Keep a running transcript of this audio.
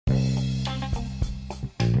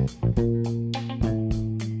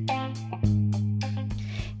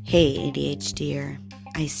Hey ADHDer,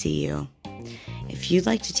 I see you. If you'd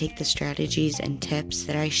like to take the strategies and tips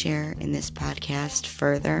that I share in this podcast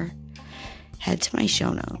further, head to my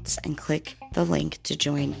show notes and click the link to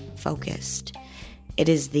join Focused. It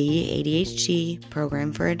is the ADHD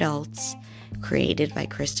program for adults created by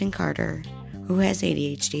Kristen Carter, who has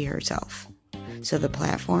ADHD herself. So the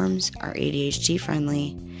platforms are ADHD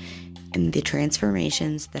friendly, and the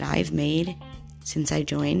transformations that I've made since I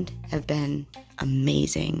joined have been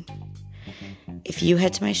amazing. If you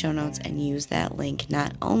head to my show notes and use that link,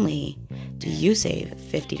 not only do you save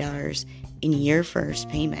 $50 in your first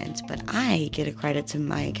payment, but I get a credit to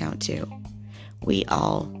my account too. We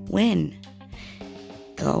all win.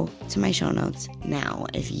 Go to my show notes now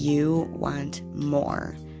if you want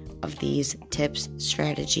more of these tips,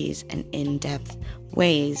 strategies, and in-depth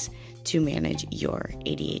ways to manage your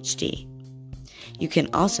ADHD. You can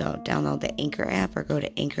also download the Anchor app or go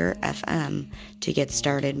to Anchor FM to get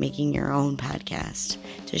started making your own podcast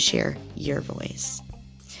to share your voice.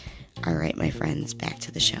 All right, my friends, back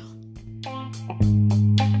to the show.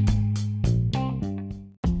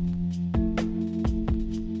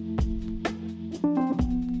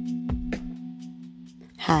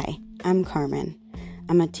 Hi, I'm Carmen.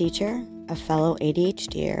 I'm a teacher, a fellow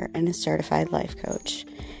ADHDer, and a certified life coach.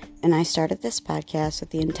 And I started this podcast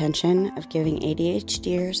with the intention of giving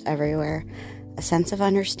ADHDers everywhere a sense of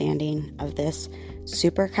understanding of this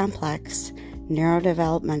super complex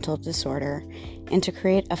neurodevelopmental disorder, and to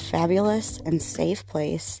create a fabulous and safe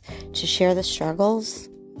place to share the struggles,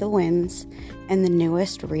 the wins, and the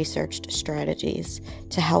newest researched strategies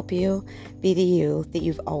to help you be the you that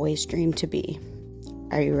you've always dreamed to be.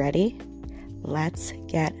 Are you ready? Let's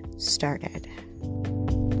get started.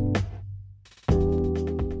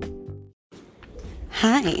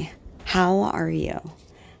 Hi, how are you?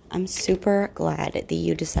 I'm super glad that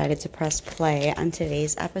you decided to press play on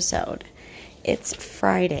today's episode. It's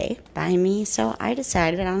Friday by me, so I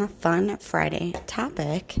decided on a fun Friday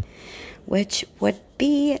topic, which would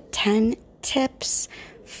be 10 tips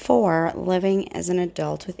for living as an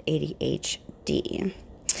adult with ADHD.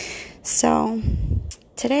 So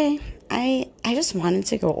today, I just wanted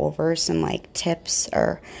to go over some tips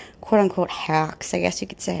or quote-unquote hacks, I guess you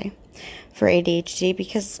could say, for ADHD,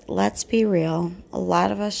 because let's be real, a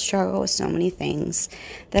lot of us struggle with so many things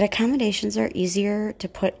that accommodations are easier to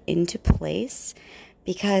put into place,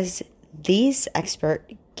 because these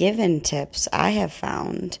expert given tips I have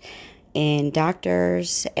found in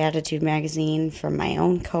doctors, Attitude magazine, from my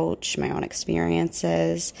own coach, my own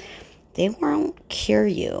experiences, they won't cure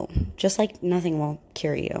you, just like nothing will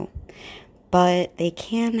cure you, but they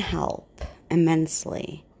can help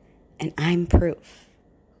immensely, and I'm proof.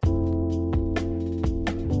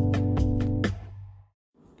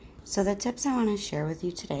 So the tips I want to share with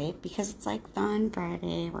you today, because it's Fun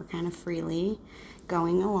Friday, we're kind of freely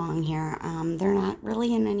going along here. They're not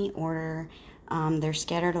really in any order. They're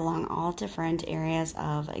scattered along all different areas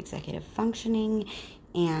of executive functioning,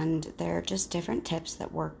 and they're just different tips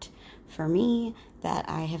that worked for me that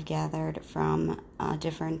I have gathered from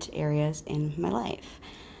different areas in my life.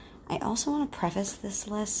 I also want to preface this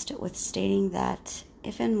list with stating that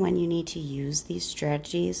if and when you need to use these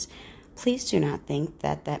strategies, please do not think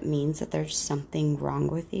that that means that there's something wrong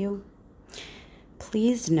with you.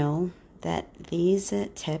 Please know that these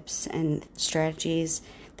tips and strategies,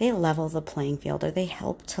 they level the playing field, or they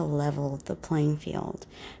help to level the playing field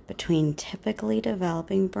between typically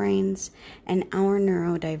developing brains and our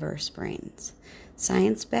neurodiverse brains.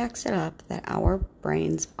 Science backs it up that our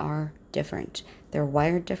brains are different. They're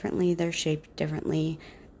wired differently, they're shaped differently.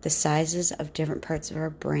 The sizes of different parts of our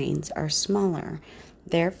brains are smaller.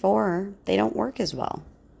 Therefore, they don't work as well.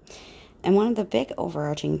 And one of the big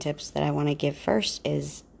overarching tips that I want to give first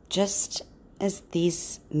is, just as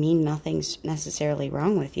these mean nothing's necessarily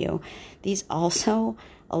wrong with you, these also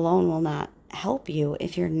alone will not help you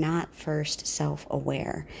if you're not first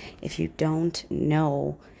self-aware. If you don't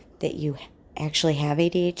know that you actually have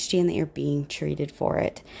ADHD and that you're being treated for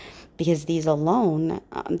it. Because these alone,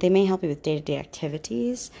 they may help you with day-to-day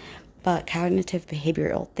activities, but cognitive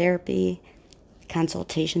behavioral therapy,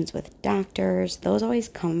 consultations with doctors, those always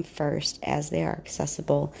come first as they are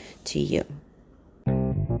accessible to you.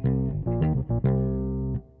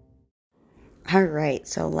 All right,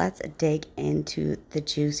 so let's dig into the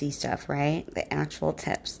juicy stuff, right? The actual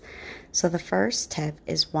tips. So the first tip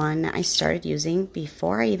is one I started using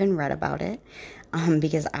before I even read about it,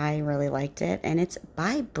 because I really liked it, and it's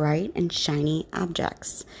buy bright and shiny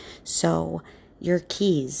objects. So your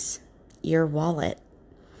keys, your wallet,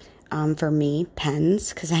 for me,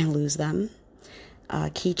 pens, because I lose them,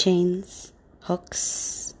 keychains,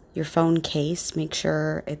 hooks, your phone case. Make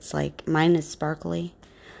sure it's like, mine is sparkly.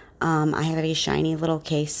 I have a shiny little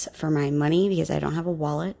case for my money because I don't have a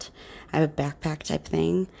wallet. I have a backpack type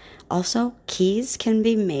thing. Also, keys can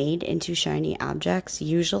be made into shiny objects.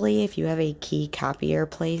 Usually, if you have a key copier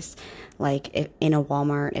place, like in a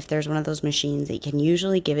Walmart, if there's one of those machines, they can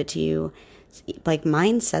usually give it to you. Like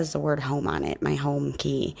mine says the word home on it, my home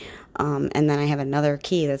key. And then I have another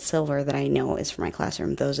key that's silver that I know is for my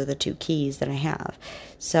classroom. Those are the two keys that I have.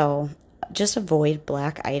 So just avoid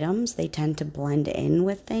black items. They tend to blend in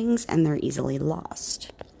with things and they're easily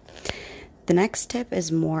lost. The next tip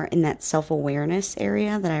is more in that self-awareness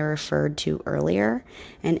area that I referred to earlier,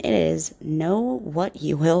 and it is know what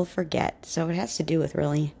you will forget. So it has to do with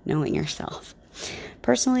really knowing yourself.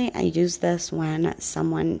 Personally, I use this when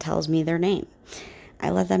someone tells me their name. I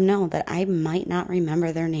let them know that I might not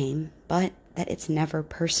remember their name, but that it's never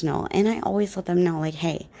personal. And I always let them know, like,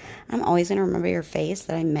 hey, I'm always going to remember your face,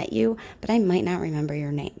 that I met you, but I might not remember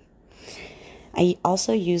your name. I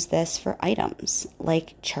also use this for items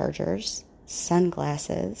like chargers,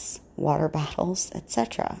 sunglasses, water bottles,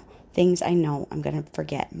 etc. Things I know I'm going to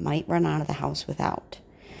forget, might run out of the house without.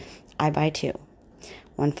 I buy two.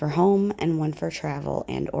 One for home and one for travel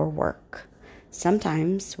and or work.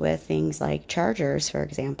 Sometimes with things like chargers, for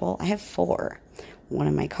example, I have 4. One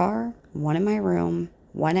in my car, one in my room,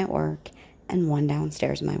 one at work, and one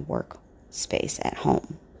downstairs in my work space at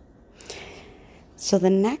home. So the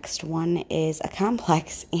next one is a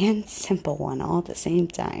complex and simple one all at the same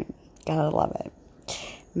time. Gotta love it.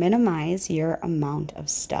 Minimize your amount of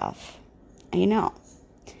stuff. I know.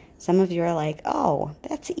 Some of you are like, oh,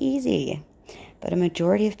 that's easy. But a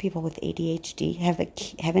majority of people with ADHD have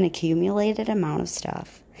an accumulated amount of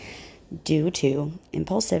stuff due to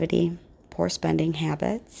impulsivity, poor spending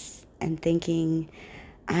habits, and thinking,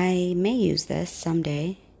 I may use this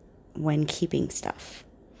someday when keeping stuff.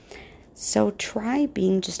 So try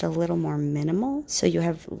being just a little more minimal so you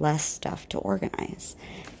have less stuff to organize.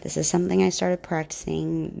 This is something I started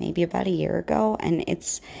practicing maybe about a year ago, and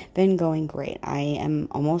it's been going great. I am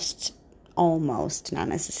almost, not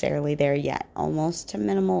necessarily there yet, almost to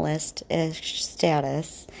minimalist-ish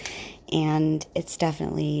status, and it's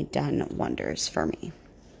definitely done wonders for me.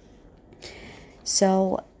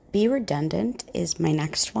 So be redundant is my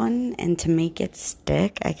next one, and to make it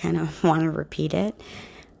stick, I kind of want to repeat it.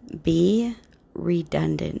 Be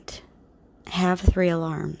redundant. Have 3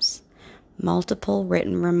 alarms. Multiple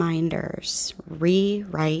written reminders.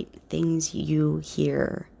 Rewrite things you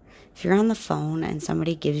hear. If you're on the phone and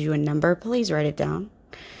somebody gives you a number, please write it down.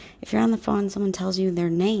 If you're on the phone and someone tells you their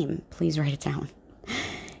name, please write it down.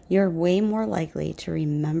 You're way more likely to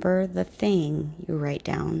remember the thing you write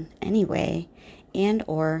down anyway, and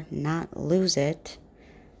or not lose it,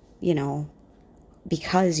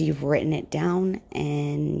 because you've written it down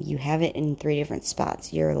and you have it in 3 different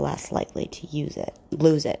spots. You're less likely to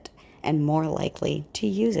lose it, and more likely to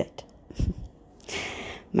use it.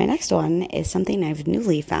 My next one is something I've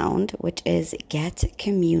newly found, which is get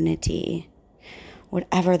community.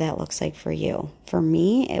 Whatever that looks like for you. For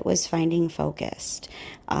me, it was finding Focused,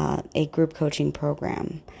 a group coaching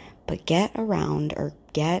program. But get around or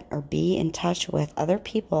be in touch with other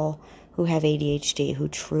people who have ADHD, who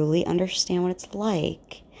truly understand what it's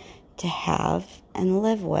like to have and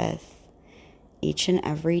live with each and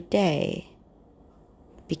every day,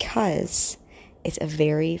 because it's a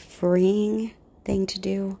very freeing thing to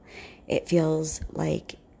do. It feels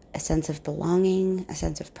like a sense of belonging, a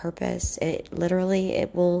sense of purpose. It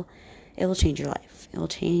will change your life. It will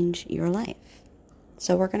change your life.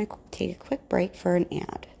 So we're going to take a quick break for an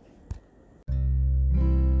ad.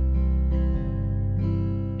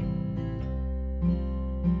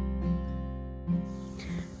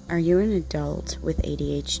 Are you an adult with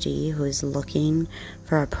ADHD who is looking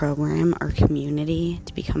for a program or community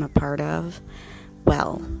to become a part of?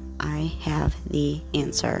 Well, I have the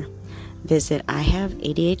answer. Visit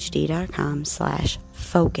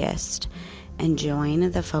ihaveadhd.com/focused and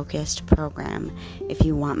join the Focused program. If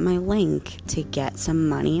you want my link to get some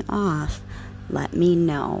money off, let me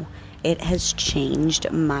know. It has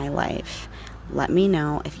changed my life. Let me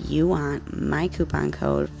know if you want my coupon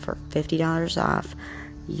code for $50 off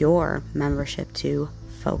your membership to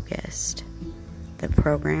Focused, the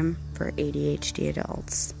program for ADHD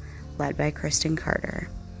adults, led by Kristen Carter.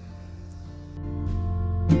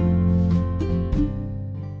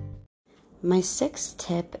 My 6th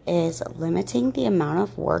tip is limiting the amount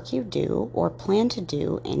of work you do or plan to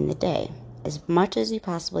do in the day, as much as you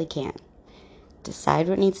possibly can. Decide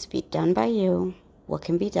what needs to be done by you, what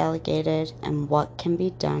can be delegated, and what can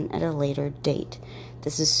be done at a later date.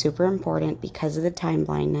 This is super important because of the time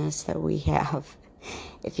blindness that we have.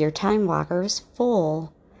 If your time blocker is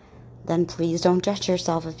full, then please don't judge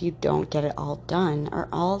yourself if you don't get it all done or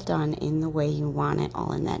all done in the way you want it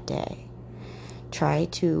all in that day. Try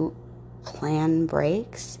to plan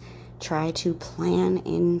breaks. Try to plan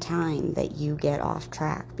in time that you get off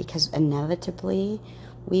track, because inevitably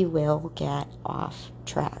we will get off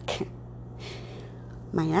track.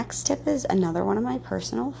 My next tip is another one of my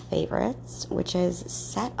personal favorites, which is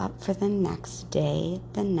set up for the next day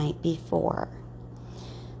the night before.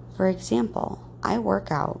 For example, I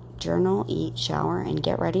work out, journal, eat, shower, and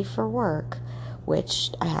get ready for work, which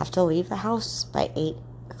I have to leave the house by 8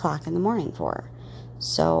 o'clock in the morning for.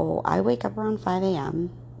 So I wake up around 5 a.m.,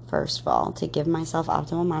 first of all, to give myself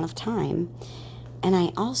optimal amount of time. And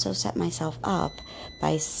I also set myself up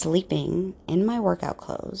by sleeping in my workout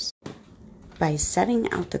clothes, by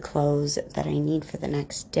setting out the clothes that I need for the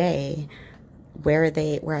next day, where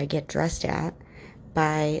I get dressed at,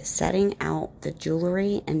 by setting out the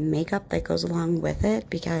jewelry and makeup that goes along with it,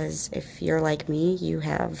 because if you're like me, you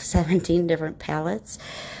have 17 different palettes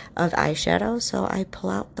of eyeshadow, so I pull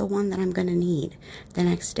out the one that I'm going to need the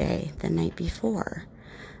next day, the night before.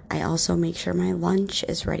 I also make sure my lunch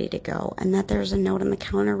is ready to go and that there's a note on the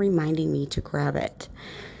counter reminding me to grab it.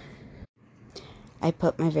 I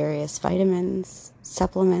put my various vitamins,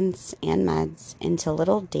 supplements, and meds into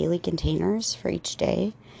little daily containers for each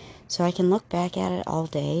day, so I can look back at it all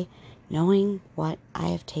day knowing what I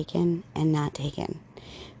have taken and not taken.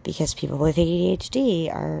 Because people with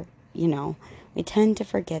ADHD are, we tend to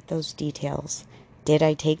forget those details. Did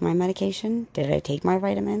I take my medication? Did I take my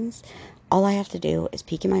vitamins? All I have to do is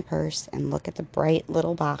peek in my purse and look at the bright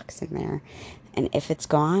little box in there. And if it's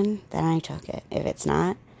gone, then I took it. If it's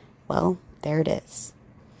not, well, there it is.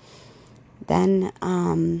 Then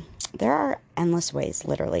there are endless ways,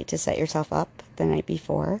 literally, to set yourself up the night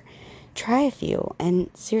before. Try a few and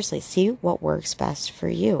seriously see what works best for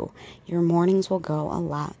you. Your mornings will go a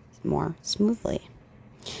lot more smoothly.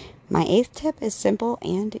 My 8th tip is simple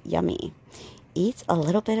and yummy. Eat a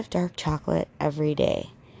little bit of dark chocolate every day.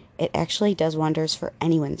 It actually does wonders for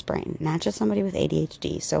anyone's brain, not just somebody with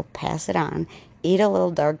ADHD, so pass it on. Eat a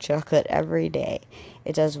little dark chocolate every day.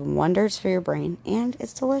 It does wonders for your brain, and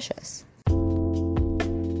it's delicious.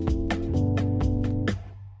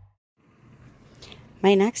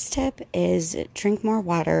 My next tip is drink more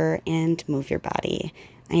water and move your body.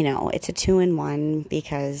 I know, it's a 2-in-1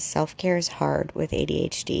 because self-care is hard with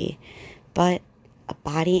ADHD, but a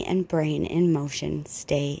body and brain in motion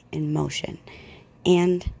stay in motion.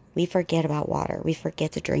 And we forget about water. We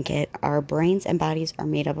forget to drink it. Our brains and bodies are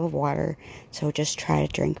made up of water, so just try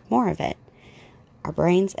to drink more of it. Our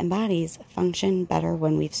brains and bodies function better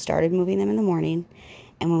when we've started moving them in the morning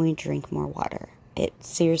and when we drink more water. It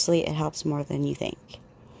helps more than you think.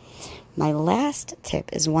 My last tip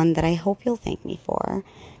is one that I hope you'll thank me for,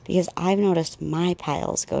 because I've noticed my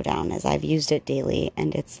piles go down as I've used it daily,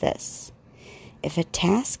 and it's this. If a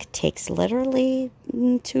task takes literally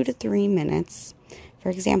 2 to 3 minutes, for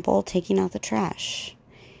example, taking out the trash,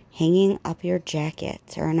 hanging up your jacket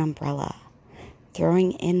or an umbrella,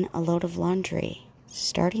 throwing in a load of laundry,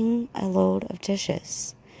 starting a load of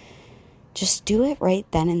dishes, just do it right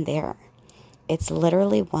then and there. It's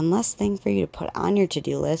literally one less thing for you to put on your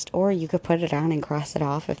to-do list, or you could put it on and cross it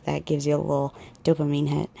off if that gives you a little dopamine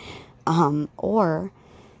hit. Or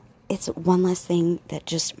it's one less thing that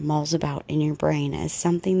just mulls about in your brain as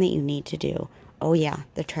something that you need to do. Oh yeah,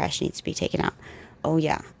 the trash needs to be taken out. Oh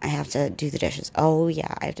yeah, I have to do the dishes. Oh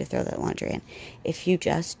yeah, I have to throw that laundry in. If you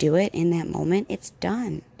just do it in that moment, it's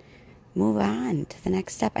done. Move on to the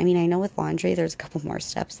next step. I mean, I know with laundry, there's a couple more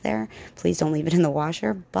steps there. Please don't leave it in the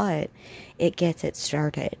washer, but it gets it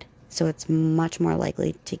started. So it's much more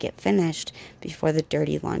likely to get finished before the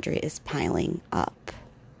dirty laundry is piling up.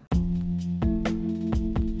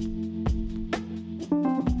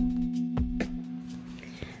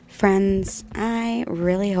 Friends, I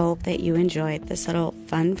really hope that you enjoyed this little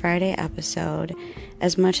Fun Friday episode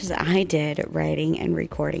as much as I did writing and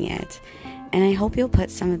recording it. And I hope you'll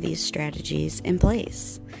put some of these strategies in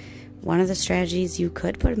place. One of the strategies you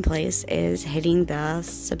could put in place is hitting the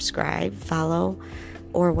subscribe, follow,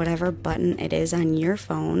 or whatever button it is on your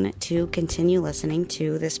phone to continue listening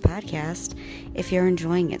to this podcast if you're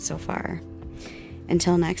enjoying it so far.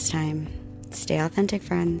 Until next time, stay authentic,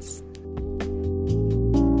 friends.